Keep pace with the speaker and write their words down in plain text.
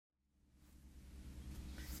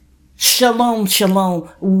Shalom, shalom.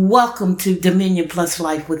 Welcome to Dominion Plus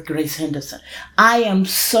Life with Grace Henderson. I am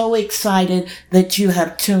so excited that you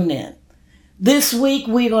have tuned in. This week,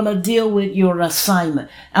 we're going to deal with your assignment.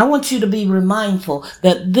 I want you to be mindful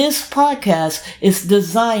that this podcast is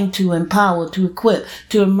designed to empower, to equip,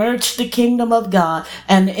 to emerge the kingdom of God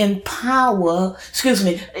and encourage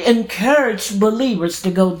believers to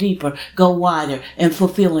go deeper, go wider in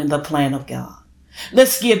fulfilling the plan of God.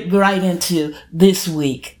 Let's get right into this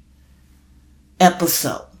week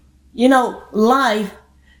episode. You know, life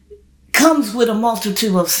comes with a multitude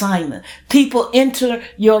of assignments. People enter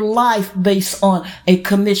your life based on a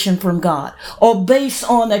commission from God or based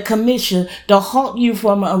on a commission to halt you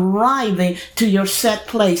from arriving to your set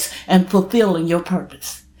place and fulfilling your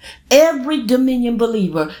purpose. Every dominion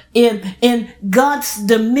believer in God's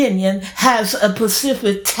dominion has a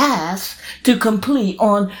specific task to complete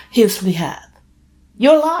on his behalf.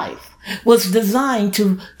 Your life was designed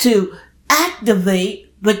to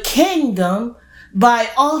activate the kingdom by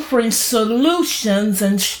offering solutions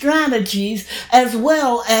and strategies as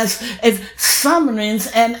well as summonings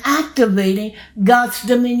and activating God's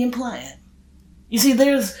dominion plan. You see,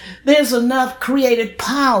 there's enough creative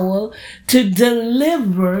power to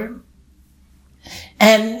deliver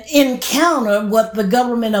and encounter what the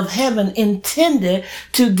government of heaven intended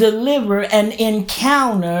to deliver and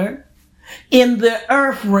encounter in the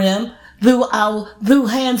earth realm through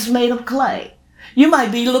hands made of clay. You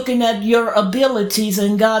might be looking at your abilities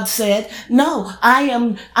and God said, no, I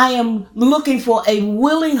am looking for a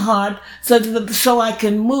willing heart so I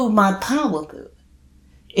can move my power through.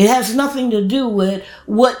 It has nothing to do with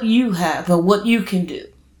what you have or what you can do.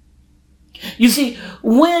 You see,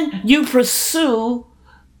 when you pursue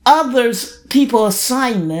people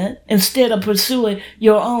assignment instead of pursuing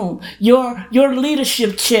your own, your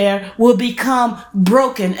leadership chair will become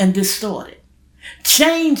broken and distorted.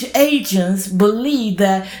 Change agents believes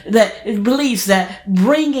that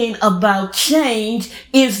bringing about change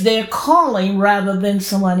is their calling rather than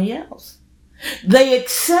somebody else. They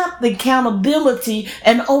accept accountability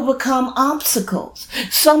and overcome obstacles.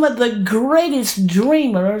 Some of the greatest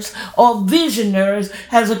dreamers or visionaries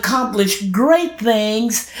has accomplished great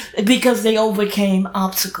things because they overcame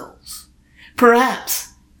obstacles.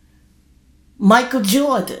 Perhaps Michael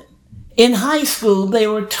Jordan, in high school,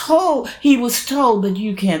 he was told that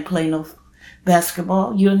you can't play no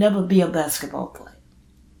basketball. You'll never be a basketball player.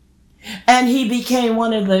 And he became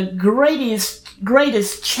one of the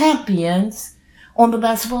greatest champions on the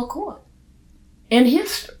basketball court in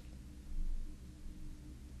history.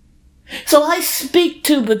 So I speak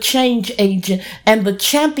to the change agent and the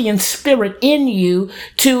champion spirit in you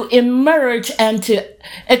to emerge and to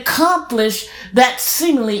accomplish that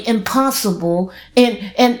seemingly impossible and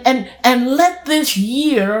let this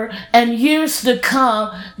year and years to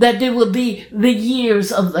come that there will be the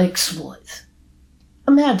years of exploits.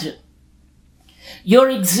 Imagine your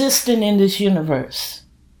existing in this universe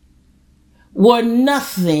were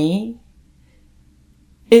nothing.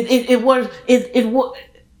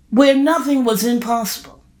 Where nothing was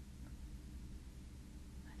impossible.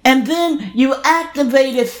 And then you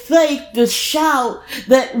activated faith to shout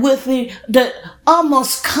that with the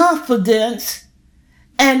almost confidence,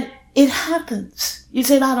 and it happens. You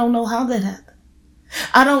said, I don't know how that happened.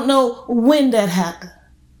 I don't know when that happened.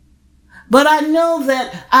 But I know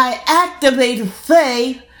that I activated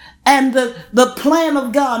faith and the plan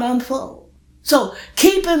of God unfolds. So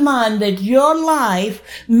keep in mind that your life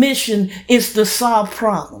mission is to solve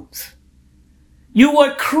problems. You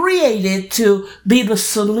were created to be the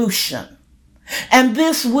solution. And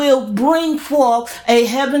this will bring forth a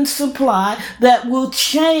heaven supply that will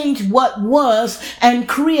change what was and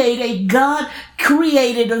create a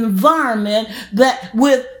God-created environment that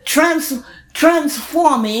with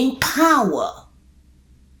transforming power.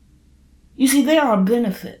 You see, there are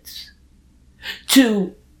benefits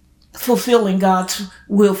to fulfilling God's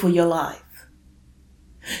will for your life.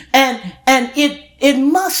 And it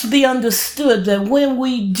must be understood that when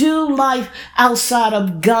we do life outside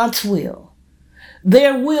of God's will,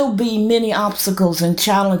 there will be many obstacles and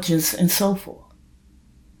challenges and so forth.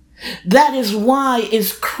 That is why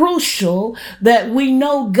it's crucial that we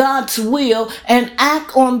know God's will and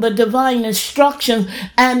act on the divine instructions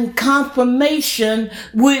and confirmation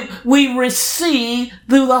we receive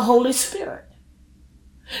through the Holy Spirit.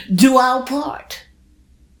 Do our part.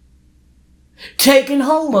 Taking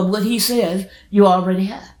hold of what he says you already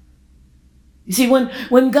have. You see,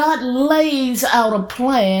 when God lays out a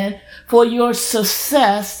plan for your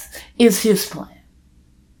success, is his plan.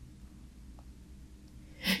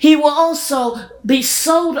 He will also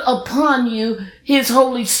bestow upon you his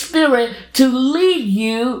Holy Spirit to lead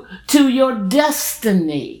you to your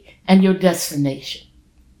destiny and your destination.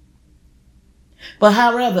 But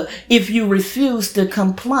however, if you refuse to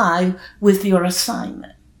comply with your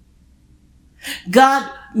assignment, God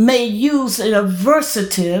may use an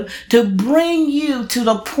adversity to bring you to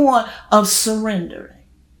the point of surrendering.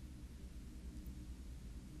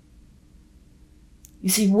 You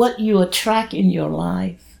see, what you attract in your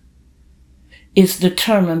life is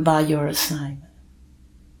determined by your assignment.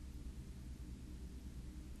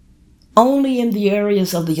 Only in the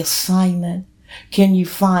areas of the assignment can you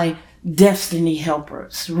find destiny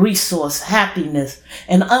helpers, resource, happiness,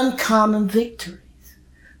 and uncommon victories.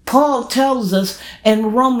 Paul tells us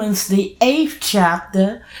in Romans, the 8th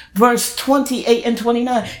chapter, verse 28 and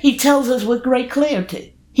 29, he tells us with great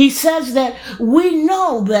clarity. He says that we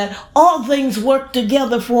know that all things work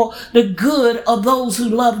together for the good of those who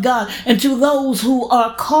love God and to those who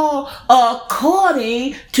are called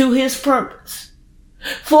according to his purpose.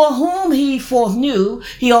 For whom he foreknew,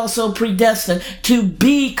 he also predestined to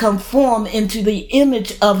be conformed into the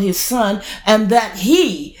image of his Son, and that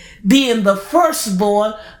he, being the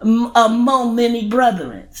firstborn among many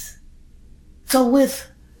brethren. So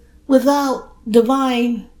without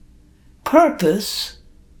divine purpose,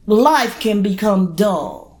 life can become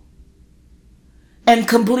dull and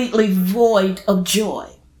completely void of joy.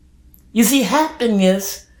 You see,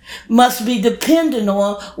 happiness must be dependent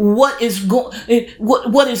on what is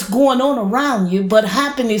going on around you, but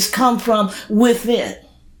happiness comes from within.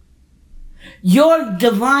 Your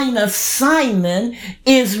divine assignment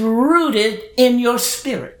is rooted in your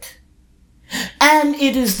spirit, and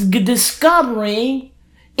it is discovering.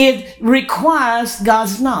 It requires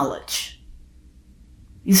God's knowledge.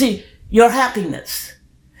 You see, your happiness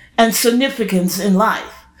and significance in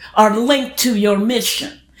life are linked to your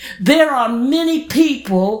mission. There are many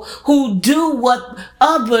people who do what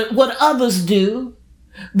others do,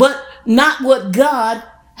 but not what God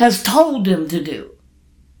has told them to do.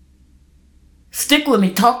 Stick with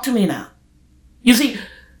me. Talk to me now. You see,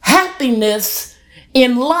 happiness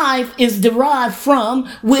in life is derived from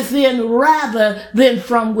within rather than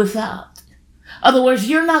from without. In other words,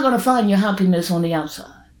 you're not going to find your happiness on the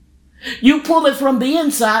outside. You pull it from the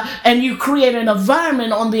inside and you create an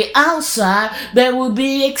environment on the outside that will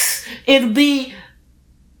be, it'll be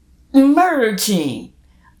emerging,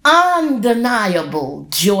 undeniable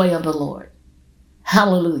joy of the Lord.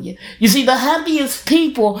 Hallelujah. You see, the happiest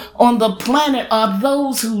people on the planet are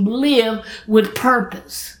those who live with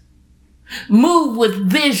purpose, move with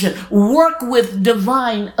vision, work with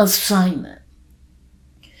divine assignment.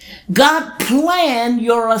 God planned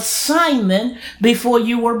your assignment before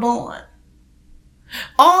you were born.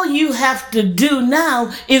 All you have to do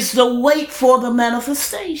now is to wait for the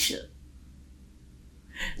manifestation.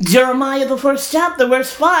 Jeremiah, the 1st chapter,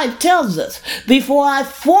 verse 5 tells us, before I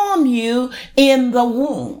formed you in the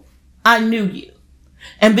womb, I knew you.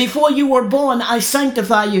 And before you were born, I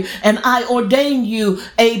sanctified you, and I ordained you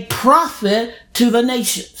a prophet to the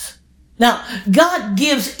nations. Now, God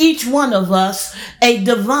gives each one of us a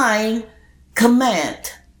divine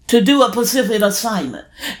command to do a specific assignment.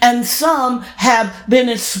 And some have been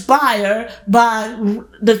inspired by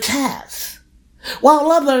the task,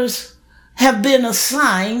 while others have been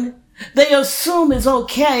assigned. They assume it's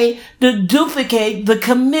okay to duplicate the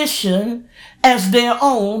commission as their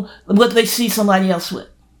own, what they see somebody else with.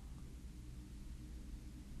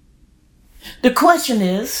 The question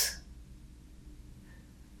is,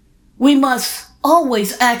 we must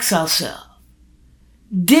always ask ourselves,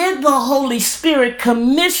 did the Holy Spirit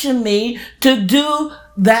commission me to do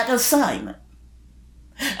that assignment?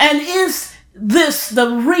 And is this the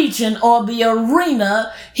region or the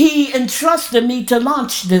arena he entrusted me to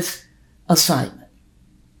launch this assignment?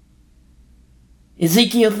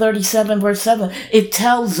 Ezekiel 37 verse 7, it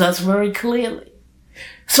tells us very clearly.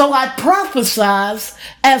 So I prophesied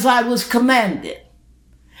as I was commanded.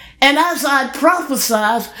 And as I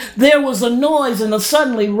prophesied, there was a noise and a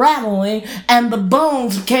suddenly rattling, and the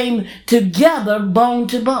bones came together, bone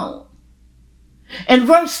to bone. In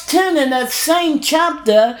verse 10 in that same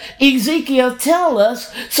chapter, Ezekiel tells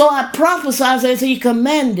us, so I prophesied as he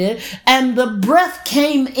commanded, and the breath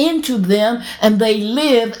came into them, and they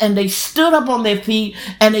lived, and they stood up on their feet,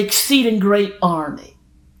 an exceeding great army.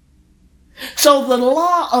 So the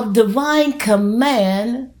law of divine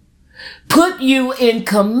command put you in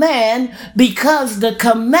command because the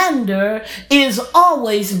commander is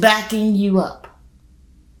always backing you up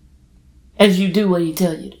as you do what he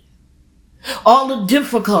tells you to do. All the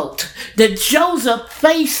difficult that Joseph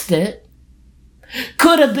faced it,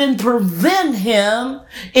 could have been prevent him.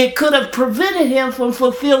 It could have prevented him from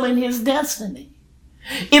fulfilling his destiny.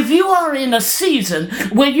 If you are in a season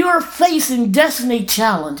where you're facing destiny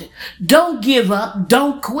challenges, don't give up.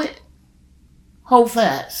 Don't quit. Hold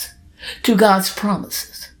fast to God's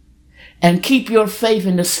promises and keep your faith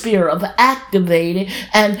in the spirit of activating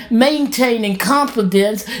and maintaining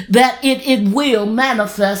confidence that it will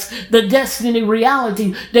manifest the destiny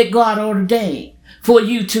reality that God ordained for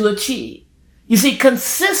you to achieve. You see,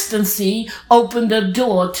 consistency opened the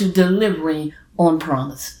door to delivering on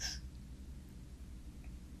promises.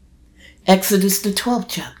 Exodus, the 12th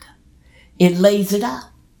chapter, it lays it out.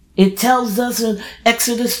 It tells us in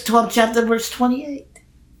Exodus 12th chapter, verse 28.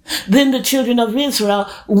 Then the children of Israel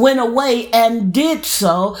went away and did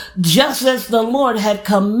so just as the Lord had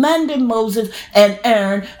commanded Moses and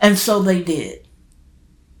Aaron, and so they did.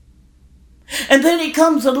 And then he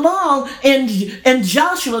comes along in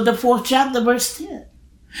Joshua, the 4th chapter, verse 10.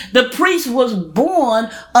 The priest was born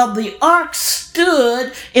of the ark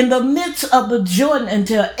stood in the midst of the Jordan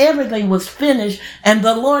until everything was finished, and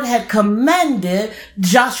the Lord had commanded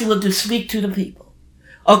Joshua to speak to the people,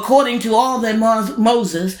 according to all that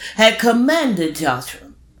Moses had commanded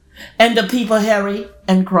Joshua. And the people hurry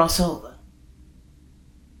and cross over.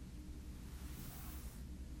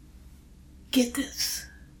 Get this.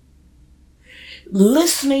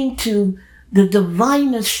 Listening to the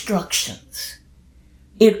divine instructions,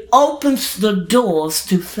 it opens the doors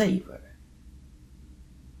to favor.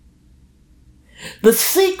 The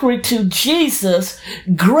secret to Jesus'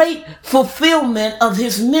 great fulfillment of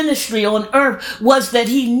his ministry on earth was that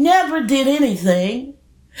he never did anything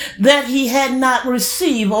that he had not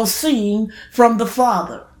received or seen from the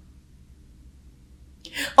Father.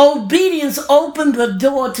 Obedience opened the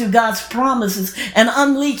door to God's promises and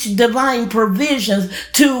unleashed divine provisions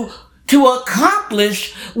to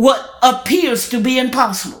accomplish what appears to be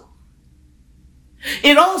impossible.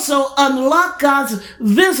 It also unlocked God's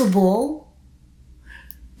visible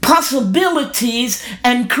possibilities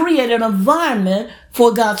and created an environment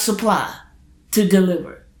for God's supply to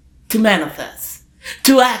deliver, to manifest,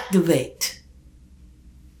 to activate.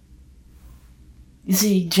 You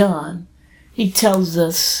see, John, he tells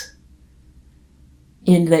us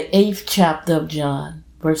in the 8th chapter of John,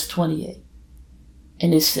 verse 28,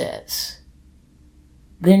 and it says,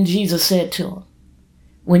 Then Jesus said to him,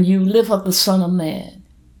 When you lift up the Son of Man,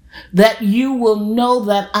 that you will know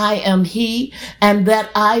that I am he, and that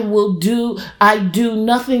I do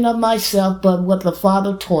nothing of myself but what the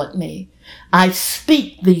Father taught me. I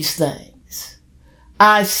speak these things.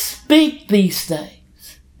 I speak these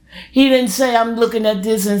things. He didn't say, I'm looking at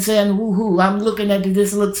this and saying, woohoo, I'm looking at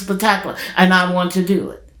this looks spectacular, and I want to do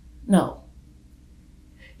it. No.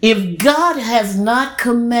 If God has not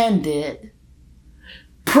commanded,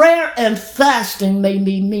 prayer and fasting may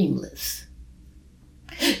be meaningless.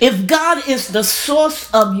 If God is the source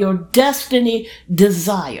of your destiny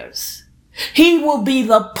desires, he will be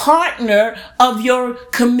the partner of your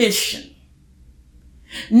commission.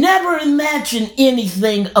 Never imagine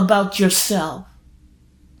anything about yourself,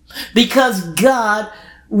 because God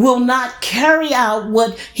will not carry out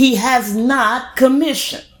what he has not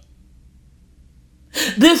commissioned.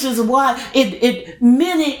 This is why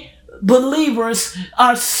many believers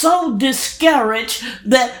are so discouraged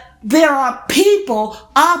that there are people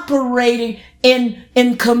operating in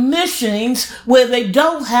commissionings where they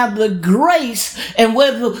don't have the grace, and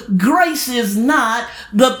where the grace is not,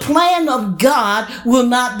 the plan of God will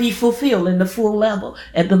not be fulfilled in the full level,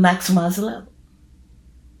 at the maximized level.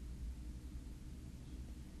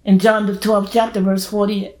 In John the 12th chapter, verse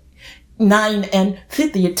 49 and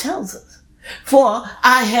 50, it tells us, For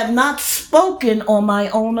I have not spoken on my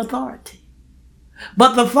own authority,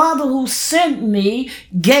 but the Father who sent me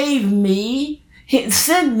gave me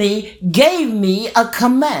a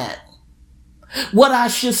command, what I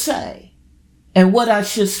should say and what I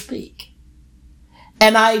should speak.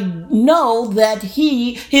 And I know that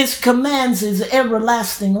his commands is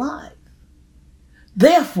everlasting life.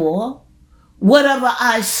 Therefore, whatever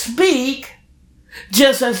I speak,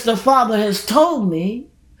 just as the Father has told me,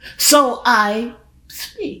 so I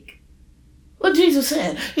speak. What Jesus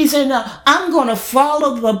said? He said, now, I'm going to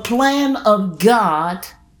follow the plan of God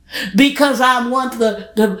because I want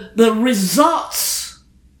the results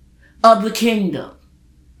of the kingdom.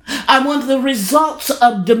 I want the results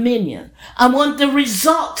of dominion. I want the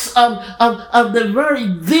results of the very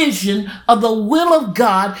vision of the will of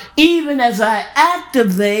God, even as I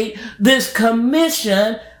activate this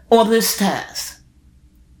commission or this task.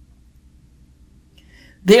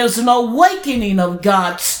 There's an awakening of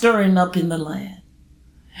God stirring up in the land.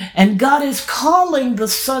 And God is calling the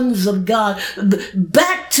sons of God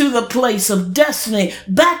back to the place of destiny,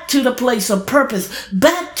 back to the place of purpose,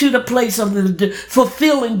 back to the place of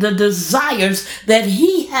fulfilling the desires that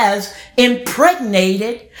He has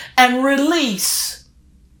impregnated and released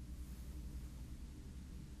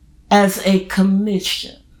as a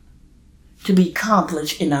commission to be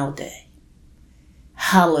accomplished in our day.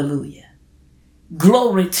 Hallelujah.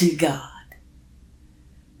 Glory to God.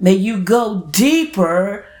 May you go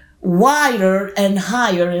deeper, wider, and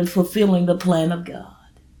higher in fulfilling the plan of God.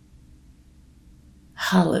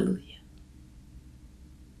 Hallelujah.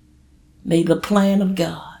 May the plan of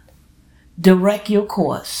God direct your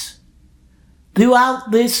course throughout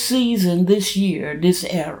this season, this year, this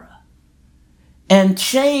era, and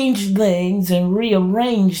change things and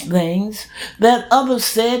rearrange things that others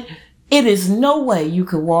said it is no way you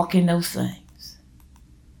could walk in those things.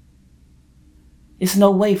 It's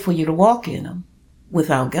no way for you to walk in them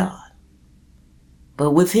without God.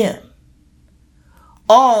 But with Him,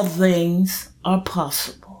 all things are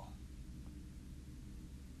possible.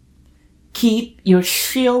 Keep your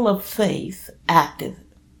shield of faith active.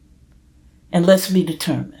 And let's be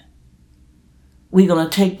determined. We're going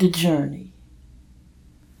to take the journey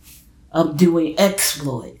of doing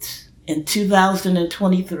exploits in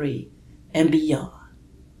 2023 and beyond.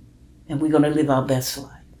 And we're going to live our best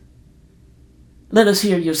life. Let us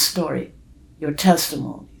hear your story, your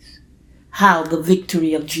testimonies, how the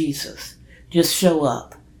victory of Jesus just show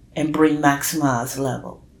up and bring maximized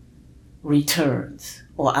level returns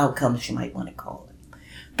or outcomes, you might want to call it.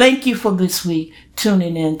 Thank you for this week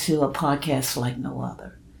tuning into a podcast like no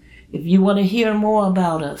other. If you want to hear more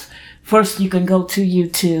about us, first you can go to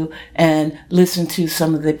YouTube and listen to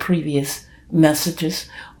some of the previous messages.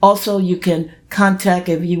 Also, you can contact,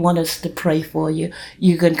 if you want us to pray for you,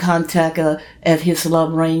 you can contact at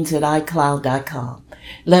hislovereigns@icloud.com.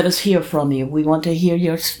 Let us hear from you. We want to hear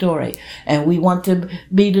your story, and we want to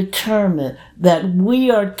be determined that we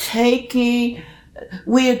are taking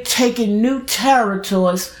new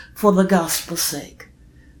territories for the gospel's sake.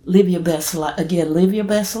 Live your best life. Again, live your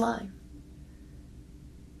best life.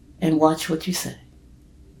 And watch what you say.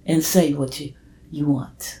 And say what you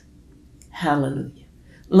want. Hallelujah.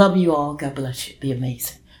 Love you all. God bless you. Be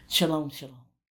amazing. Shalom, shalom.